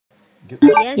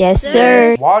Yes,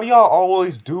 sir. Why do y'all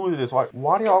always do this? Why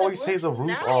do y'all always say the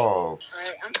roof off?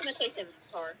 Alright, I'm gonna take the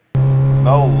car.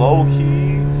 No, low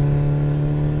key.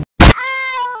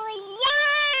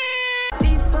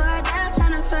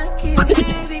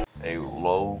 A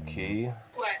low key.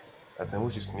 What? I think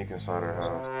we should sneak inside her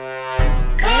house.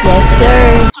 Yes,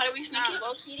 sir. How do we sneak in?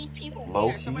 Low key, these people.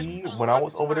 Low key, when I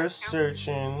was over there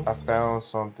searching, I found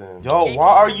something. Yo,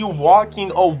 why are you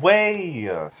walking away?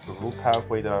 The little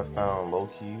pathway that I found, low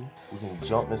key, we can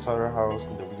jump inside our house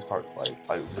and then we can start like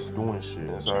just doing shit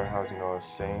inside our house. You know what I'm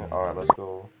saying? All right, let's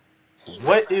go.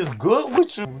 What is good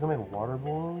with you? We're gonna make water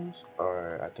balloons. All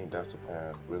right, I think that's the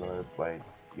plan. We're gonna like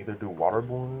either do water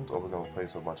balloons or we're gonna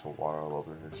place a bunch of water all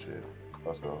over this shit.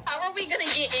 Let's go. How are we gonna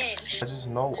get in? I just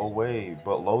know a way,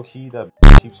 but low key that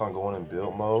keeps on going in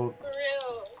build mode. For real.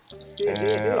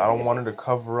 And I don't want her to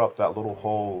cover up that little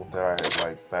hole that I had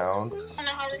like found. I don't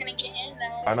know how we're gonna get in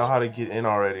though. I know how to get in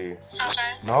already.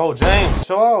 Okay. No, James,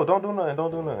 chill out. Don't do nothing.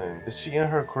 Don't do nothing. Is she in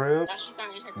her crib? No, she's not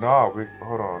in her crib. Nah,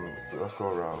 hold on. Let's go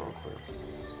around real quick.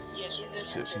 Yeah, she's in her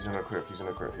Shit, she's in her crib. She's in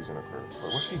her crib. She's in her crib.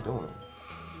 Wait, what's she doing?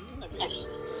 She's in the crib.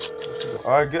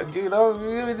 Alright, get out.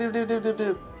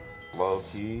 Low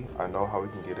key, I know how we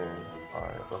can get in.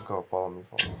 Alright, let's go. Follow me.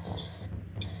 Follow me.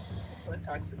 What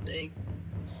talks a big?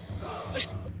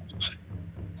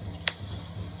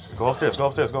 Go upstairs. Go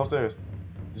upstairs. Go upstairs.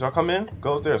 Did y'all come in?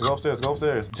 Go upstairs. Go upstairs. Go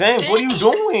upstairs. James, what are you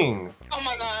doing? Oh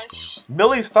my gosh.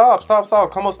 Millie, stop. Stop.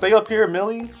 Stop. Come on, stay up here,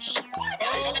 Millie.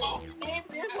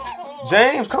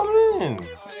 James, come in.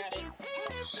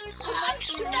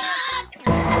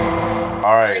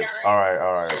 Alright.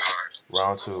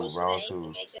 Round two.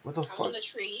 What the I'm on fuck? the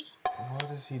tree.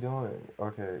 What is he doing?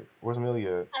 Okay, where's Millie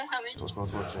at? I'm coming. Let's go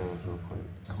towards James real quick.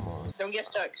 Come on. Don't get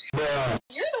stuck.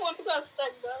 You're the one who got stuck,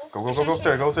 bro. Go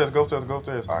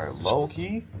upstairs. Alright, low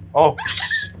key. Oh.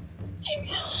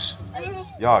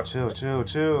 Y'all,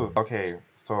 chill. Okay,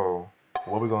 so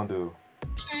what we gonna do?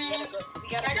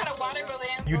 I got a water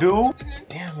balloon. You do?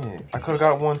 Damn it. I could've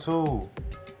got one too.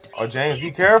 Oh, James,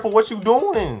 be careful. What you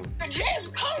doing?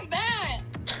 James, come back.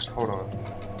 Hold on.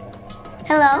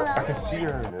 Hello. I can see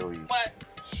her, Millie. What?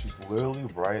 She's literally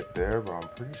right there, but I'm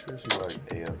pretty sure she's like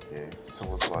AFK.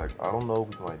 So it's like, I don't know if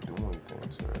we can like do anything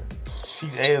to her.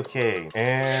 She's AFK,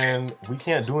 and we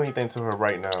can't do anything to her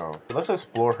right now. Let's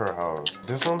explore her house.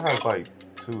 This room has like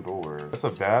 2 doors. It's a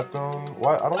bathroom.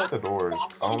 Why? I don't like the doors.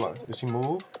 I don't like. Did she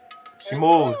move? She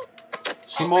moved.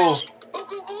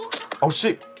 Oh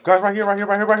shit! Guys, right here.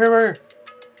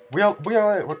 We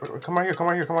all at. Come right here.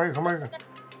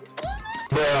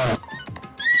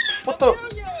 What the?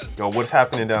 Yo, what's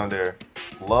happening down there?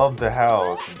 Love the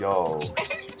house, yo.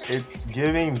 It's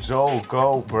giving Joe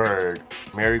Goldberg.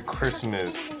 Merry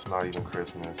Christmas. Not even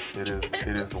Christmas. It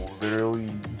is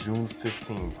literally June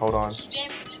 15th. Hold on.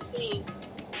 James, you sleep.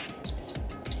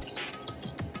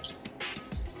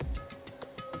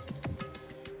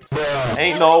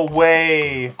 Ain't no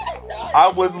way. I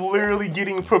was literally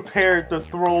getting prepared to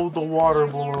throw the water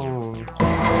balloon.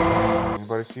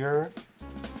 Anybody see her?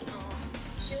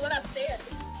 She went upstairs.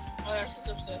 Oh, yeah, she's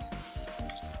upstairs.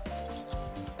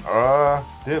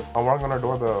 Dip. I'm working on her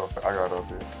doorbell. I got it up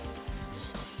here.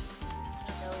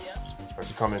 Is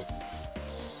she coming?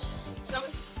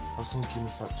 How's gonna get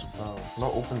inside this house?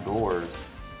 No open doors.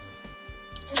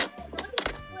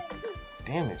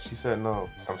 Damn it, she said no.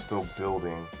 I'm still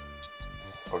building.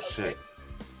 Oh shit.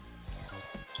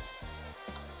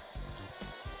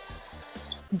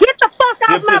 Get the fuck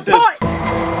out my porch!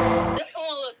 This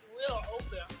one looks real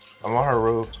open. I'm on her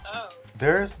roof. Oh.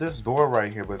 There's this door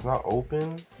right here, but it's not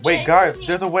open. Wait, guys,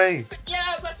 there's a way. Yeah,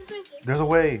 I was about to say. There's a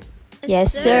way.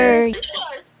 Yes, sir. You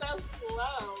are so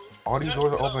slow. All these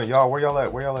doors are open. Y'all, where y'all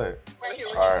at? Right here.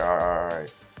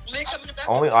 Alright.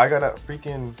 Only I got a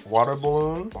freaking water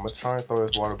balloon. I'm gonna try and throw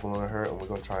this water balloon at her, and we're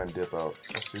gonna try and dip out.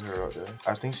 I see her out there.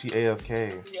 I think she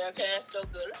AFK. Yeah, okay, that's still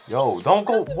good. Yo, don't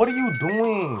go. What are you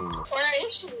doing? Where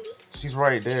is she? She's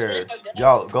right there.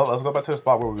 Y'all, go. Let's go back to the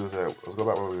spot where we was at. Let's go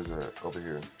back where we was at. Over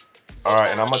here. All right,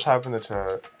 and I'm gonna type in the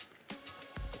chat.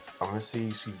 I'm gonna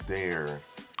see she's there.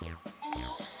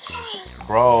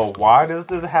 Bro, why does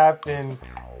this happen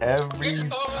every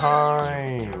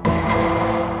time?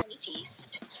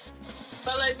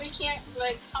 But like we can't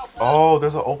like help. Oh,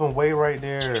 there's an open way right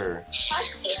there.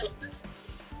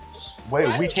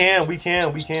 Wait, we can.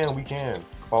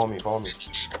 Follow me.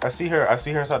 I see her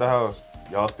inside the house.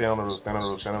 Y'all stay on the roof, get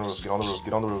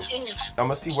on the roof. I'm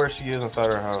gonna see where she is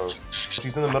inside her house.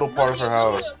 She's in the middle part of her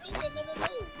house.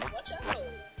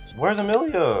 Where's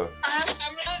Amelia? I'm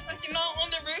not on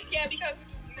the roof yet because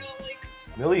like.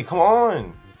 Millie, come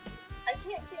on. I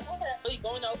can't get on that.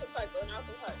 Going to open part.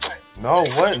 No,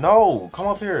 what? No! Come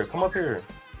up here. Come up here.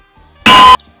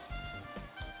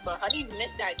 But how do you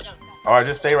miss that jump? Alright,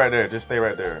 just stay right there. Just stay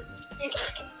right there.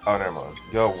 Oh, never mind.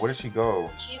 Yo, where did she go?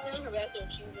 She's in her bathroom.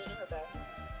 She's in her bathroom.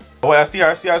 Oh, wait, I see her.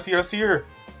 I see her. I see her. I see her.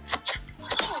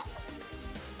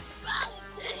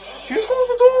 She's closed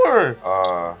the door.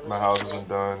 My house isn't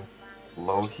done.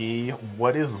 Low-key,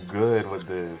 what is good with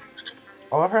this?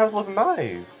 Oh, her house looks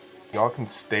nice. Y'all can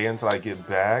stay until I get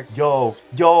back. Yo,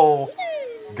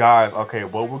 guys. Okay,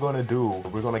 what we're gonna do?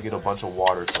 We're gonna get a bunch of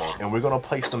water stuff, and we're gonna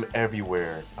place them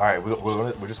everywhere. All right,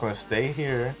 we're just gonna stay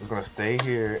here. We're gonna stay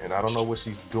here, and I don't know what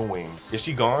she's doing. Is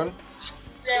she gone?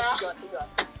 Yeah.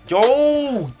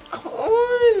 Yo, come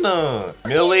on,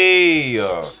 Millie.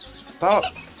 Stop.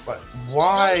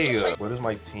 Why? What is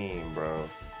my team, bro?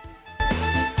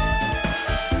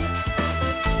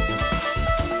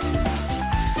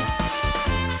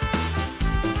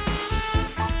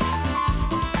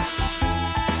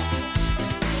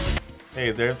 Hey,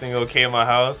 is everything okay in my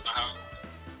house?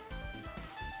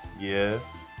 Yeah.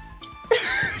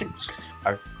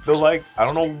 I feel like, I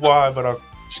don't know why, but I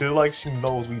feel like she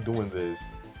knows we doing this.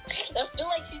 I feel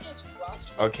like she's just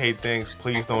watching. Okay, thanks.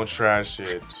 Please don't trash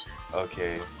it.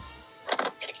 Okay.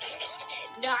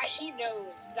 Nah, she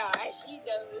knows. Nah, she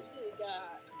knows.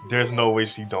 Nah. There's no way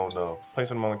she don't know. Place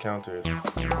them on the counters.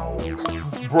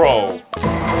 Bro.